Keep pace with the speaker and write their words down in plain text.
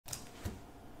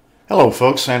Hello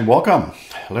folks and welcome.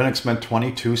 Linux Mint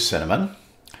 22 Cinnamon.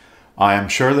 I am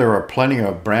sure there are plenty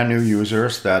of brand new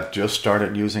users that just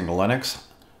started using Linux,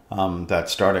 that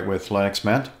started with Linux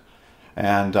Mint,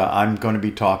 and I'm going to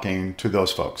be talking to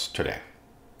those folks today.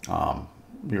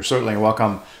 You're certainly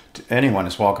welcome, anyone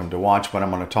is welcome to watch, but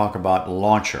I'm going to talk about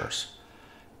launchers.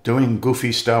 Doing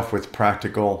goofy stuff with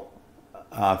practical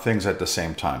things at the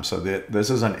same time. So this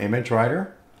is an image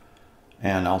writer.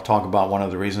 And I'll talk about one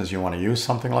of the reasons you want to use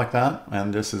something like that.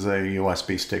 And this is a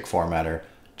USB stick formatter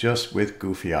just with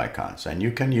goofy icons. And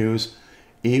you can use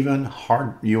even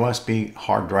USB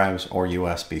hard drives or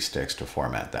USB sticks to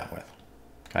format that with.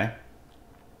 Okay.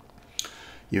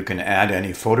 You can add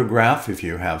any photograph if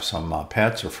you have some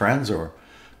pets or friends or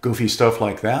goofy stuff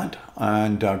like that.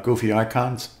 And goofy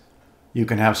icons. You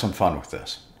can have some fun with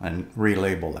this and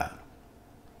relabel that.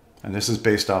 And this is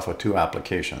based off of two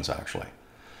applications actually.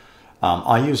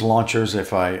 I use launchers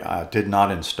if I did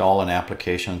not install an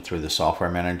application through the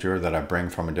software manager that I bring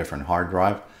from a different hard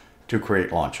drive to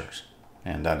create launchers.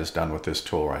 And that is done with this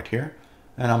tool right here.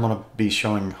 And I'm going to be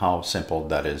showing how simple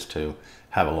that is to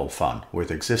have a little fun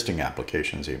with existing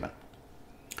applications even.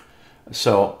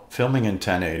 So filming in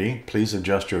 1080, please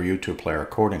adjust your YouTube player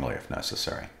accordingly if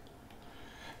necessary.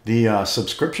 The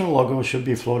subscription logo should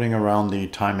be floating around the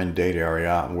time and date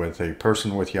area with a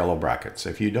person with yellow brackets.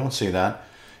 If you don't see that,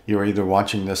 you're either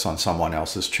watching this on someone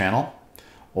else's channel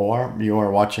or you are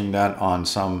watching that on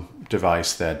some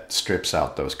device that strips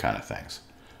out those kind of things.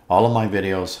 All of my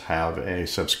videos have a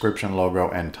subscription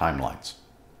logo and timelines.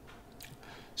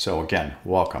 So again,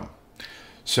 welcome.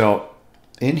 So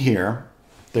in here,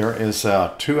 there is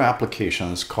two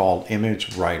applications called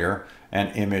Image Writer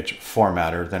and Image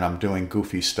Formatter that I'm doing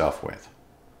goofy stuff with.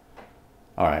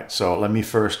 All right, so let me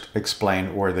first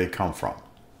explain where they come from.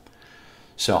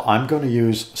 So I'm going to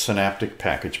use Synaptic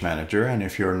Package Manager, and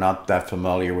if you're not that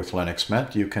familiar with Linux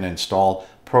Mint, you can install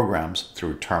programs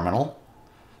through Terminal,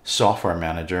 Software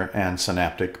Manager, and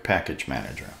Synaptic Package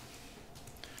Manager.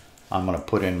 I'm going to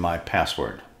put in my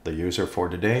password. The user for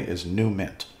today is New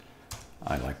Mint.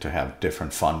 I like to have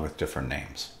different fun with different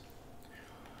names.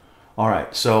 All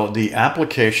right, so the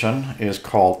application is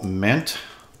called Mint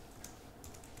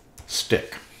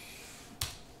Stick.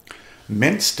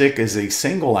 Mint Stick is a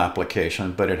single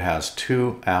application, but it has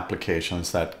two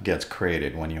applications that gets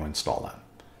created when you install that.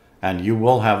 And you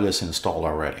will have this installed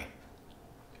already.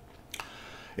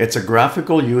 It's a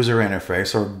graphical user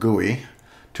interface, or GUI,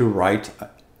 to write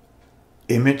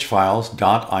image files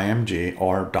 .img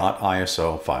or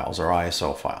 .iso files or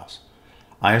ISO files.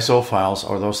 ISO files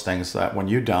are those things that when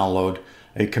you download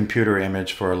a computer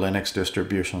image for Linux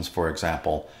distributions, for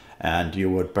example, and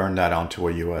you would burn that onto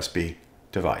a USB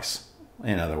device.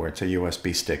 In other words, a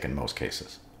USB stick in most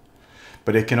cases.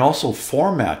 But it can also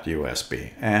format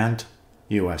USB and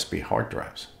USB hard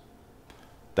drives.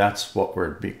 That's what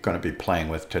we're going to be playing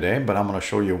with today, but I'm going to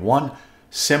show you one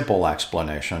simple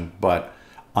explanation, but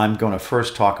I'm going to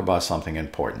first talk about something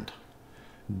important.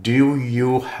 Do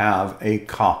you have a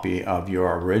copy of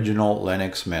your original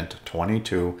Linux Mint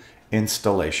 22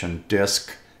 installation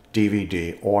disk,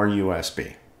 DVD, or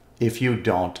USB? If you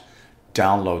don't,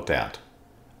 download that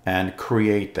and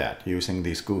create that using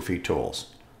these goofy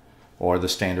tools or the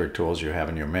standard tools you have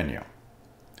in your menu.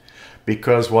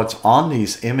 Because what's on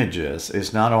these images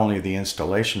is not only the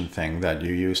installation thing that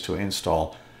you use to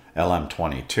install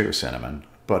LM22 Cinnamon,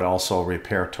 but also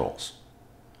repair tools.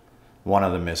 One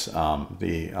of them is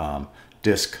the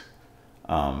disk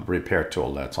repair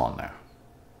tool that's on there.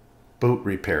 Boot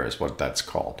repair is what that's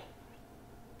called.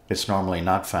 It's normally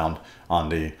not found on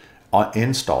the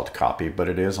installed copy, but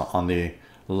it is on the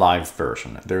live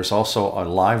version. There's also a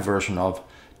live version of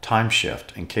Time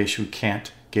Shift in case you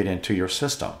can't get into your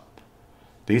system.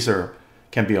 These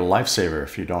can be a lifesaver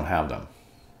if you don't have them.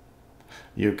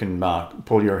 You can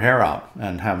pull your hair out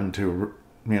and having to,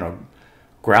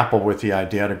 grapple with the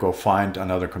idea to go find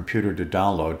another computer to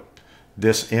download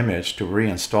this image to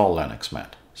reinstall Linux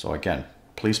Mint. So again,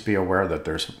 please be aware that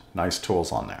there's nice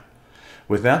tools on there.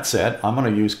 With that said, I'm going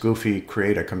to use Goofy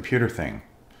create a computer thing.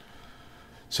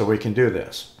 So we can do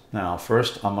this. Now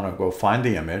first I'm going to go find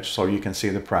the image so you can see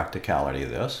the practicality of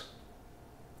this.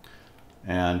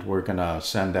 And we're going to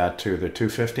send that to the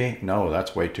 250. No,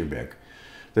 that's way too big.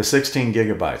 The 16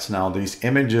 gigabytes. Now these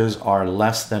images are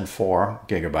less than 4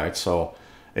 gigabytes, so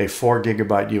a 4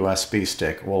 gigabyte USB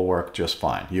stick will work just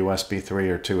fine. USB 3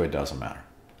 or 2, it doesn't matter.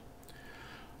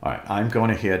 All right, I'm going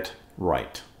to hit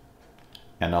write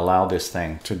and allow this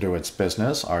thing to do its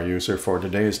business. Our user for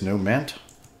today is New Mint,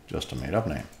 just a made-up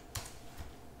name.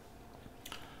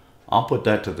 I'll put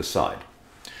that to the side.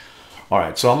 All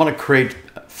right, so I'm going to create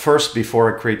first,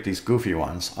 before I create these goofy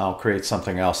ones, I'll create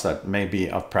something else that may be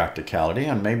of practicality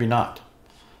and maybe not,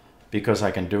 because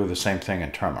I can do the same thing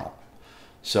in terminal.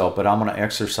 So, but I'm going to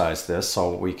exercise this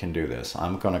so we can do this.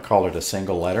 I'm going to call it a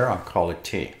single letter. I'll call it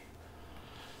T.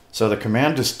 So the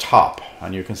command is top,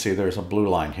 and you can see there's a blue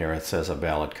line here. It says a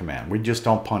valid command. We just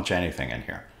don't punch anything in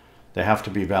here. They have to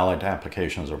be valid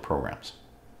applications or programs.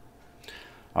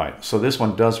 All right, so this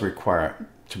one does require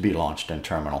to be launched in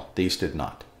terminal. These did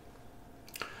not.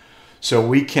 So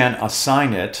we can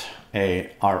assign it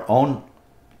our own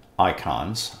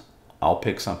icons. I'll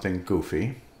pick something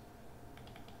goofy.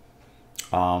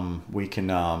 We can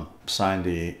assign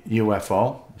the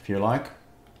UFO, if you like.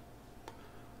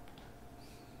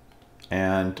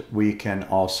 And we can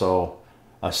also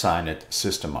assign it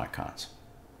system icons.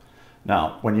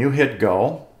 Now, when you hit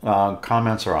go,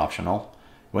 comments are optional.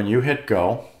 When you hit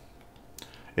go,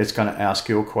 it's going to ask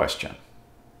you a question.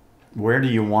 Where do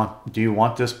you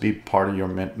want this to be part of your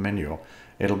menu?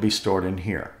 It'll be stored in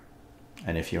here.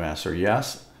 And if you answer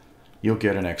yes, you'll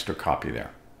get an extra copy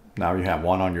there. Now you have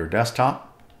one on your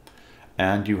desktop,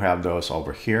 and you have those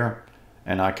over here,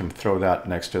 and I can throw that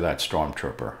next to that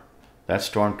Stormtrooper. That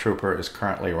Stormtrooper is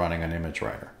currently running an image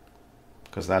writer,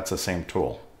 because that's the same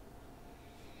tool.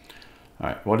 All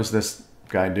right, what does this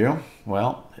guy do?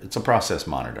 Well, it's a process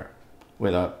monitor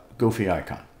with a goofy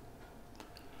icon.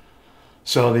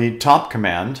 So the top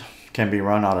command can be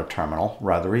run out of terminal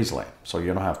rather easily. So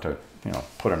you don't have to,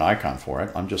 put an icon for it.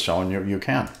 I'm just showing you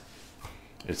can.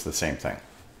 It's the same thing.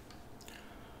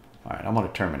 All right, I'm going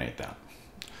to terminate that.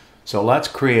 So let's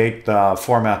create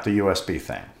format the USB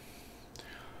thing.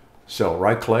 So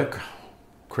right-click,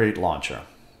 create launcher.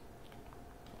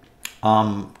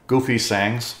 Goofy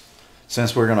sayings.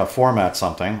 Since we're going to format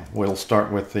something, we'll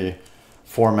start with the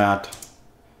format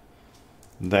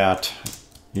that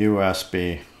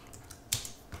USB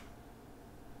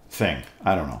thing.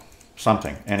 I don't know.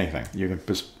 Something, anything. You can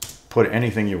just put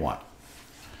anything you want.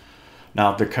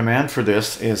 Now the command for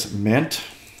this is mint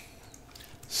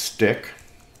stick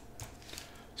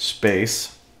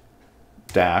space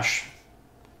dash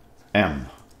M.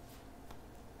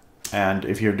 And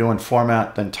if you're doing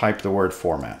format, then type the word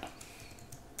format.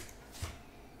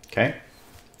 Okay?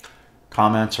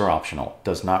 Comments are optional.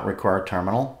 Does not require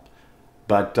terminal,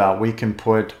 but we can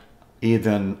put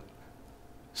either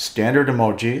standard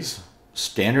emojis,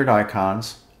 standard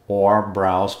icons, or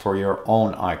browse for your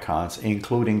own icons,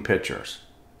 including pictures.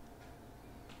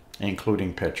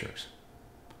 Including pictures.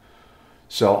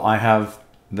 So I have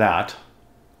that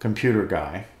computer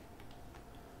guy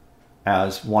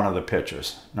as one of the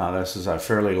pictures. Now this is a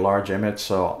fairly large image,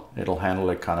 so it'll handle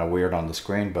it kind of weird on the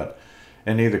screen, but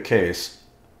in either case,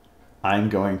 I'm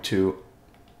going to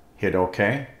hit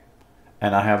OK,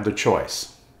 and I have the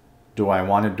choice. Do I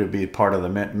want it to be part of the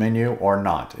menu or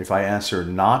not? If I answer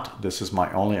not, this is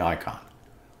my only icon.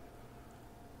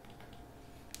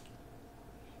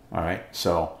 All right,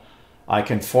 so I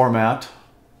can format.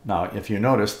 Now, if you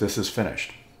notice, this is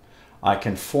finished. I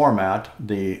can format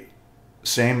the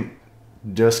same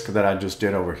disk that I just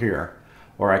did over here,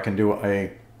 or I can do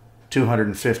a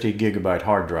 250 gigabyte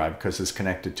hard drive because it's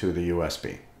connected to the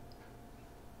USB.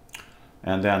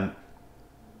 And then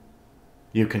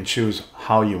you can choose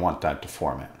how you want that to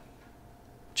format.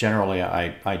 Generally,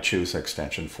 I choose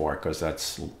extension 4 because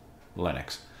that's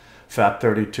Linux.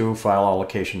 FAT32, file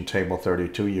allocation table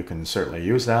 32, you can certainly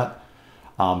use that,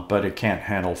 but it can't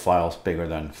handle files bigger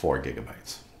than 4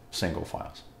 gigabytes, single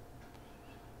files.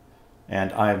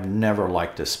 And I've never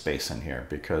liked this space in here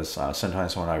because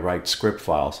sometimes when I write script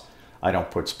files, I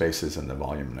don't put spaces in the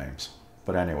volume names.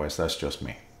 But anyways, that's just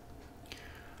me.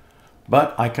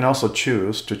 But I can also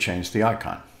choose to change the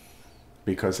icon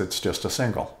because it's just a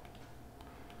single.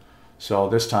 So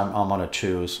this time I'm going to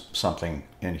choose something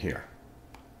in here.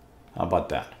 How about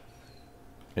that?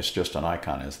 It's just an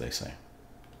icon, as they say.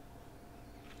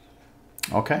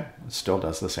 Okay, it still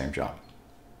does the same job.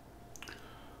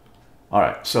 All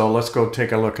right, so let's go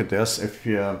take a look at this. If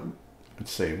you,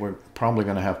 let's see, we're probably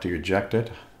going to have to eject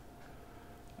it.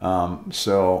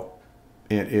 So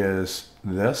it is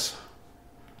this.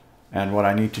 And what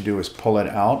I need to do is pull it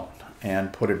out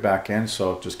and put it back in.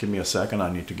 So just give me a second.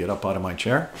 I need to get up out of my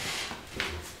chair.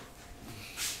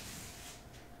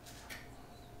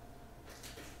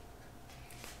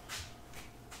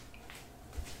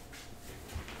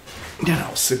 Then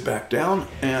I'll sit back down,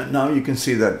 and now you can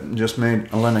see that just made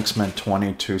a Linux Mint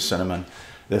 22 Cinnamon.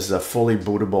 This is a fully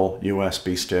bootable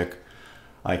USB stick.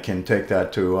 I can take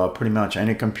that to pretty much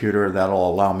any computer that'll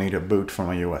allow me to boot from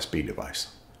a USB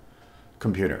device.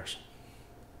 Computers.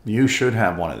 You should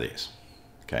have one of these.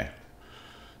 Okay.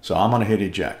 So I'm going to hit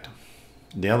eject.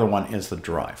 The other one is the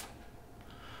drive.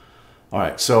 All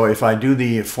right, so if I do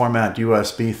the format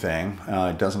USB thing,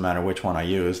 it doesn't matter which one I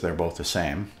use, they're both the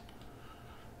same.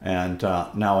 And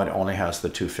now it only has the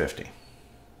 250.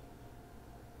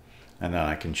 And then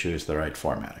I can choose the right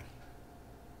formatting.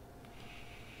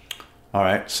 All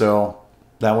right, so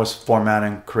that was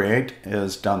formatting. Create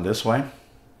is done this way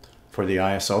for the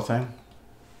ISO thing.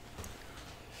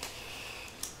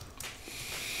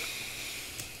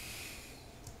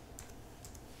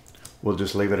 We'll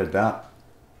just leave it at that.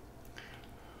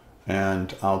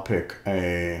 And I'll pick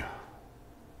a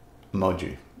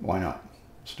emoji. Why not?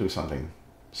 Let's do something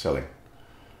silly.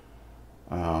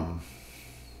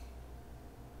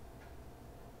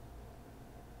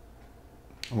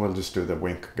 We'll just do the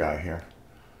wink guy here.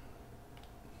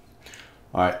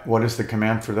 All right, what is the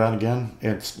command for that again?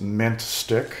 It's mint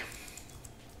stick.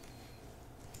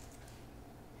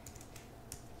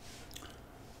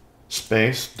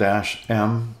 Space dash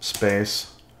M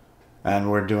space, and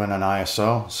we're doing an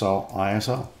ISO, so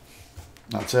ISO.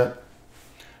 That's it.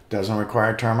 Doesn't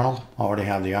require terminal. Already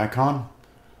have the icon.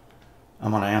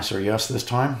 I'm going to answer yes this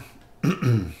time.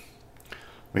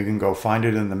 We can go find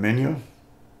it in the menu.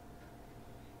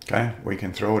 Okay, we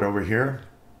can throw it over here.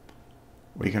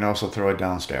 We can also throw it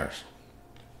downstairs.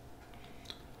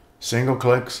 Single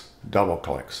clicks, double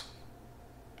clicks.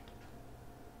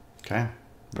 Okay,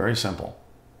 very simple.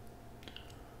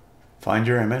 Find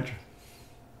your image.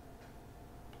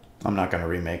 I'm not going to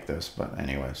remake this, but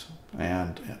anyways.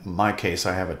 And in my case,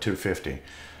 I have a 250.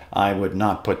 I would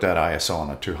not put that ISO on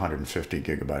a 250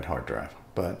 gigabyte hard drive,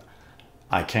 but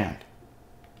I can't,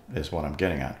 is what I'm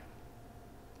getting at.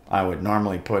 I would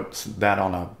normally put that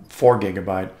on a 4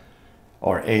 gigabyte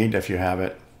or 8 if you have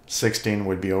it. 16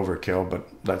 would be overkill, but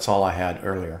that's all I had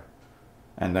earlier.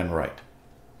 And then write.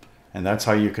 And that's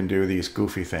how you can do these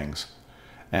goofy things.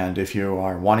 And if you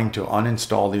are wanting to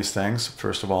uninstall these things,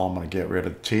 first of all, I'm going to get rid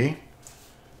of T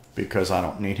because I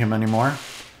don't need him anymore.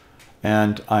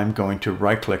 And I'm going to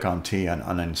right click on T and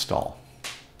uninstall.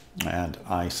 And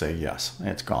I say yes,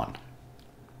 it's gone.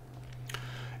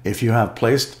 If you have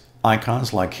placed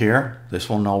icons like here, this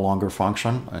will no longer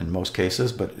function in most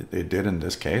cases, but it did in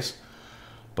this case.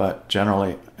 But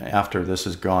generally, after this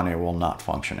is gone, it will not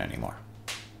function anymore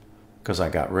because I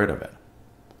got rid of it.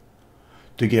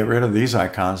 To get rid of these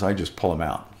icons, I just pull them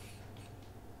out.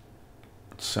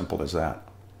 It's simple as that.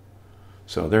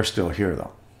 So they're still here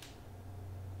though.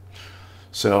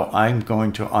 So I'm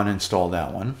going to uninstall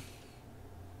that one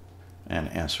and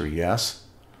answer yes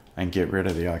and get rid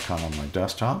of the icon on my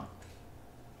desktop.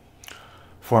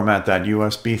 Format that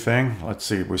USB thing. Let's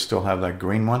see, we still have that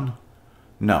green one.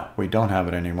 No, we don't have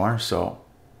it anymore. So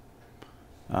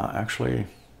actually,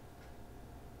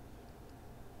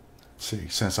 see,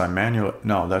 since I manually,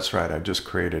 no, that's right, I just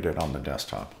created it on the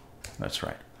desktop. That's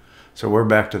right. So we're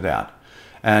back to that.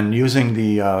 And using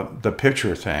the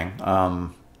picture thing,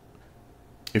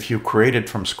 if you create it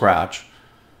from scratch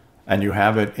and you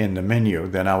have it in the menu,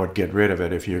 then I would get rid of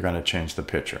it if you're going to change the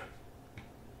picture.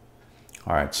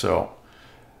 All right, so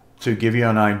to give you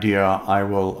an idea, I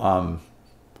will,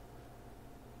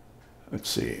 let's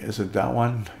see, is it that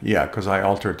one? Yeah, because I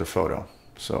altered the photo.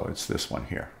 So it's this one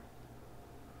here.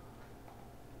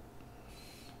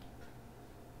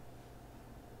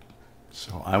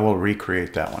 So I will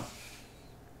recreate that one.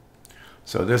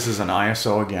 So this is an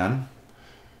ISO again.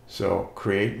 So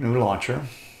create new launcher.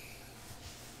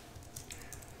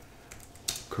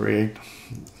 Create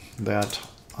that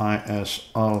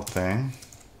ISO thing.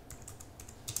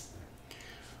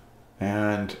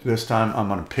 And this time I'm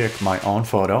going to pick my own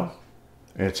photo.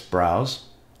 It's browse.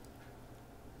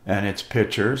 And it's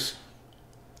pictures.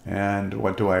 And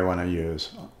what do I want to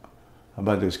use? How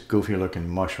about this goofy looking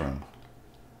mushroom?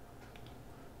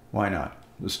 Why not?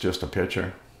 This is just a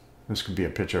picture. This could be a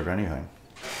picture of anything.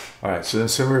 All right, so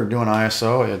since we're doing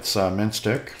ISO, it's mint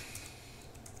stick,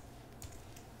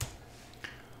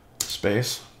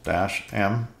 space, dash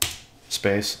M,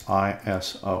 space,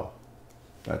 ISO.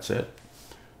 That's it.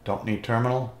 Don't need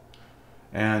terminal.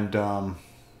 And well,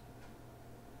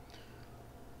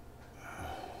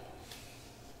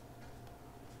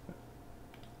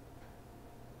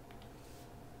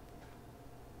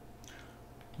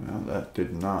 that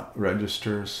did not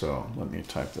register, so let me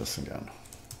type this again.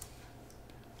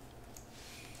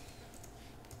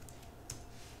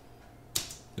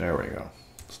 There we go.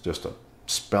 It's just a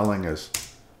spelling is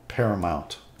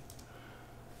paramount.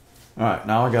 All right,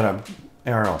 now I got an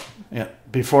arrow. Yeah,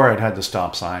 before it had the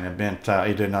stop sign, it meant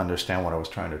it didn't understand what I was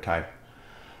trying to type.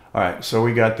 All right, so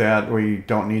we got that. We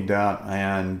don't need that,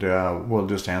 and we'll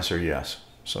just answer yes.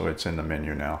 So it's in the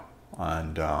menu now,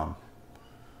 and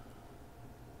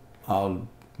I'll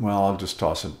just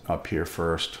toss it up here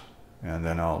first, and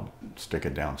then I'll stick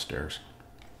it downstairs.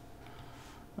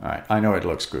 All right, I know it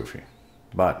looks goofy,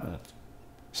 but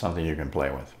it's something you can play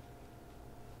with.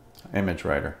 Image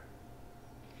writer.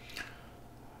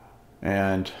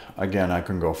 And again, I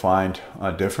can go find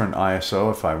a different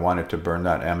ISO if I wanted to burn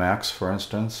that MX, for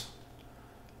instance,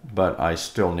 but I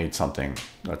still need something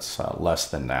that's less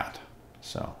than that.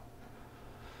 So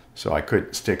I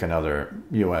could stick another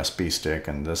USB stick,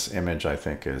 and this image I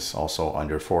think is also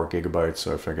under 4 gigabytes.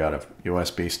 So if I got a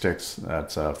USB stick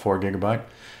that's 4 gigabyte,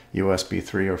 USB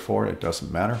 3 or 4, it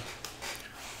doesn't matter.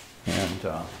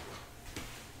 And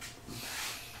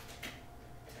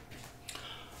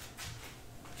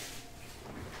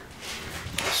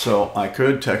so I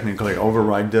could technically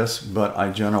override this, but I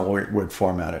generally would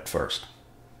format it first.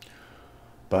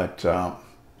 But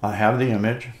I have the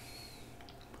image,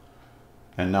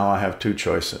 and now I have two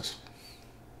choices,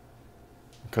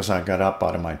 because I got up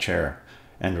out of my chair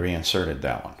and reinserted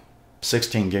that one.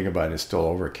 16 gigabyte is still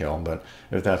overkill, but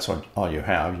if that's all you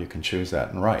have, you can choose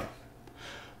that and write.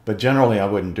 But generally I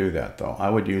wouldn't do that though. I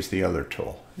would use the other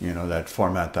tool, you know, that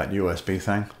format that USB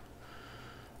thing.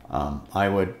 I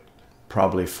would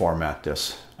probably format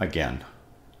this again,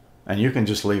 and you can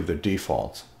just leave the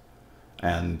defaults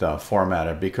and format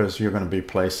it, because you're going to be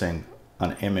placing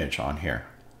an image on here,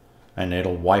 and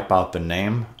it'll wipe out the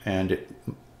name and it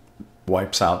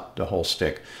wipes out the whole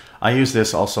stick. I use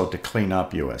this also to clean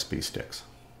up USB sticks.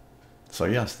 So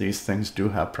yes, these things do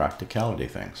have practicality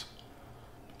things.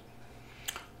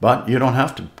 But you don't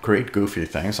have to create goofy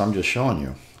things. I'm just showing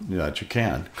you that you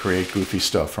can create goofy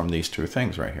stuff from these two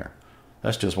things right here.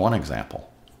 That's just one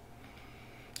example.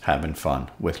 Having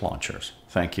fun with launchers.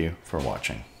 Thank you for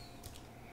watching.